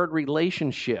restored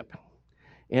relationship.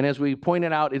 And as we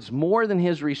pointed out, it's more than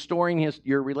his restoring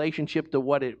your relationship to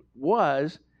what it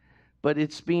was. but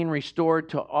it's being restored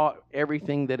to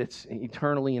everything that it's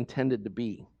eternally intended to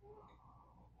be.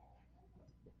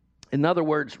 In other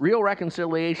words, real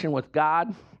reconciliation with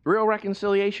God, real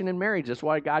reconciliation in marriage, that's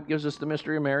why God gives us the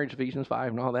mystery of marriage, Ephesians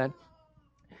 5 and all that,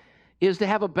 is to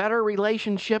have a better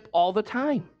relationship all the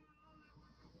time.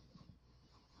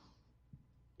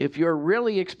 If you're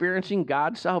really experiencing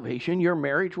God's salvation, your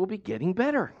marriage will be getting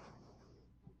better.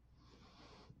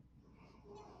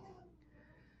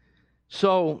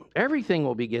 So everything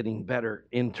will be getting better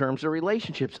in terms of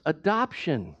relationships.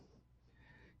 Adoption.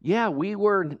 Yeah, we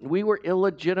were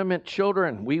illegitimate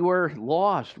children. We were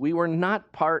lost. We were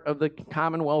not part of the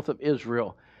Commonwealth of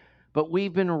Israel. But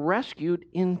we've been rescued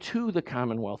into the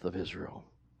Commonwealth of Israel.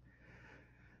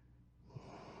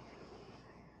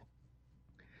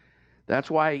 That's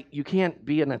why you can't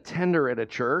be an attender at a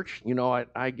church. You know,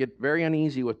 I get very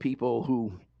uneasy with people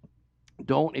who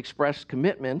don't express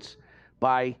commitments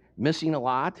by missing a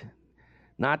lot,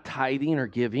 not tithing or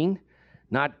giving,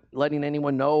 not letting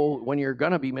anyone know when you're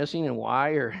going to be missing and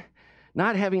why, or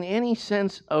not having any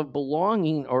sense of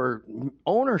belonging or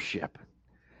ownership.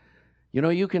 You know,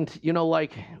 you can,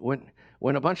 like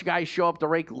when a bunch of guys show up to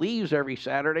rake leaves every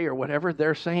Saturday or whatever,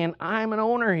 they're saying, I'm an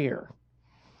owner here.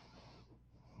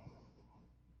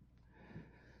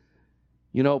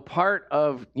 You know, part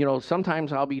of,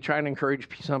 sometimes I'll be trying to encourage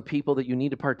some people that you need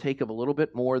to partake of a little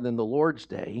bit more than the Lord's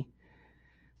Day.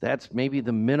 That's maybe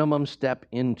the minimum step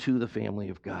into the family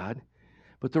of God.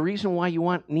 But the reason why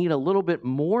you need a little bit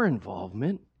more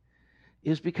involvement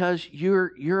is because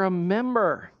you're a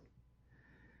member.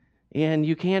 And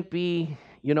you can't be,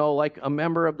 like a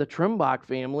member of the Trimbach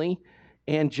family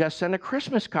and just send a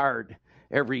Christmas card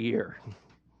every year.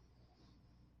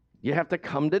 You have to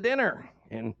come to dinner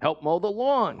and help mow the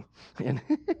lawn and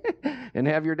and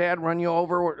have your dad run you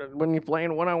over when you're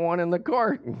playing one-on-one in the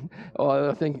court. Oh,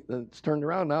 I think it's turned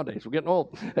around nowadays. We're getting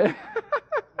old.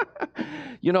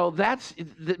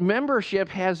 The membership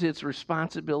has its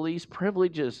responsibilities,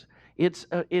 privileges.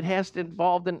 It has to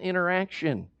involve an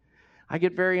interaction. I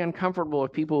get very uncomfortable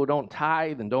with people who don't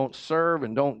tithe and don't serve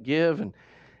and don't give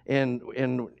and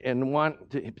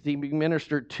want to be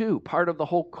ministered to. Part of the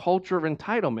whole culture of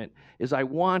entitlement is I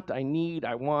need.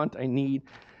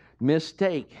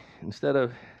 Mistake instead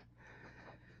of,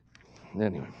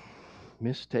 anyway,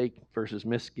 mistake versus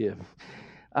misgive.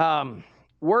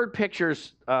 Word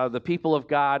pictures, the people of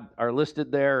God are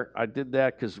listed there. I did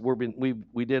that because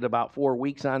we did about 4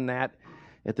 weeks on that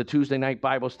at the Tuesday night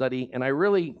Bible study, and I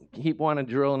really keep wanting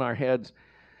to drill in our heads.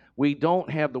 We don't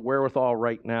have the wherewithal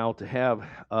right now to have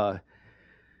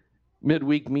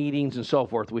midweek meetings and so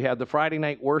forth. We have the Friday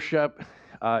night worship.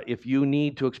 If you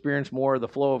need to experience more of the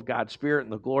flow of God's Spirit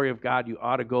and the glory of God, you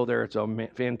ought to go there. It's a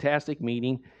fantastic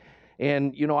meeting.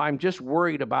 And, I'm just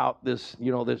worried about this,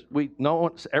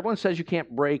 everyone says you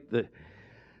can't break the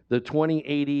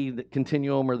 20-80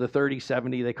 continuum or the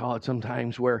 30-70, they call it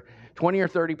sometimes, where 20 or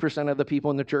 30% of the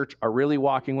people in the church are really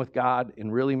walking with God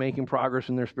and really making progress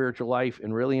in their spiritual life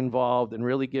and really involved and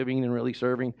really giving and really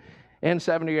serving, and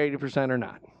 70 or 80% are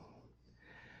not.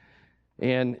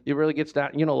 And it really gets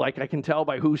down, like I can tell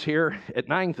by who's here at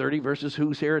 9:30 versus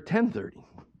who's here at 10:30,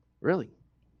 really.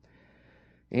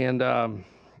 And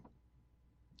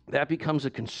that becomes a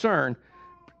concern,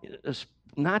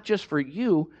 not just for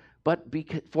you, but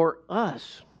for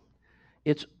us.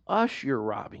 It's us you're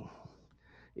robbing.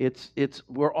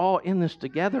 We're all in this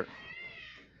together.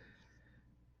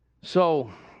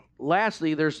 So,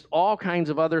 lastly, there's all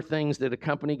kinds of other things that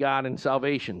accompany God in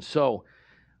salvation. So,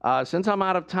 since I'm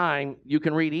out of time, you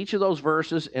can read each of those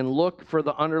verses and look for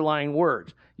the underlying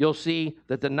words. You'll see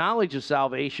that the knowledge of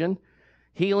salvation,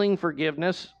 healing and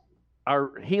forgiveness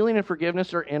are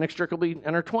inextricably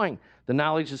intertwined. The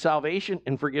knowledge of salvation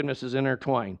and forgiveness is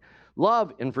intertwined.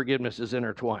 Love and forgiveness is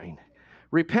intertwined.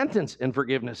 Repentance and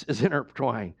forgiveness is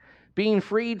intertwined. Being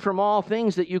freed from all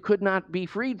things that you could not be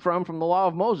freed from the law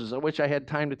of Moses. I wish I had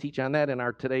time to teach on that in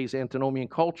our today's antinomian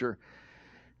culture.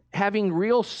 Having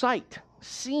real sight,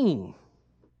 seeing,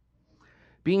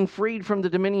 being freed from the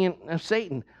dominion of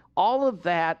Satan. All of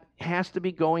that has to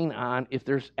be going on if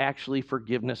there's actually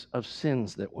forgiveness of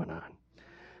sins that went on.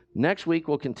 Next week,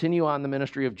 we'll continue on the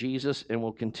ministry of Jesus, and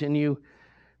we'll continue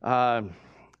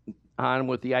on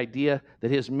with the idea that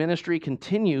his ministry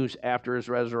continues after his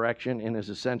resurrection and his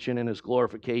ascension and his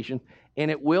glorification,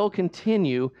 and it will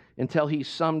continue until he's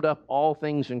summed up all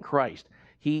things in Christ.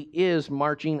 He is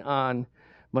marching on,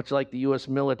 much like the U.S.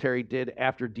 military did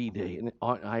after D-Day. And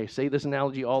I say this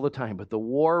analogy all the time, but the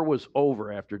war was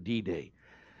over after D-Day.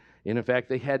 And in fact,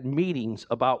 they had meetings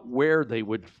about where they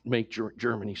would make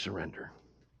Germany surrender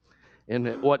and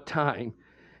at what time.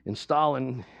 And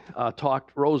Stalin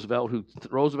talked Roosevelt, who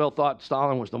Roosevelt thought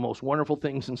Stalin was the most wonderful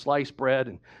thing since sliced bread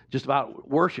and just about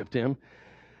worshipped him.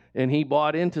 And he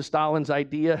bought into Stalin's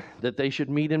idea that they should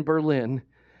meet in Berlin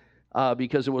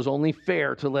because it was only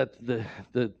fair to let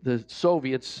the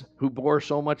Soviets, who bore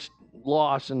so much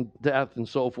loss and death and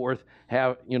so forth,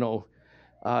 have,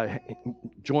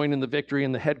 join in the victory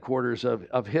in the headquarters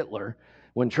of Hitler,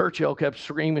 when Churchill kept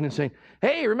screaming and saying,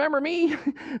 hey, remember me?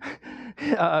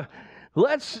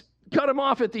 Let's cut him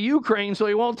off at the Ukraine so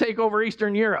he won't take over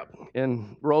Eastern Europe.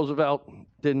 And Roosevelt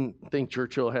didn't think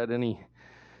Churchill had any,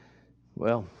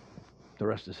 well, the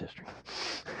rest is history.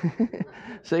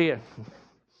 See ya.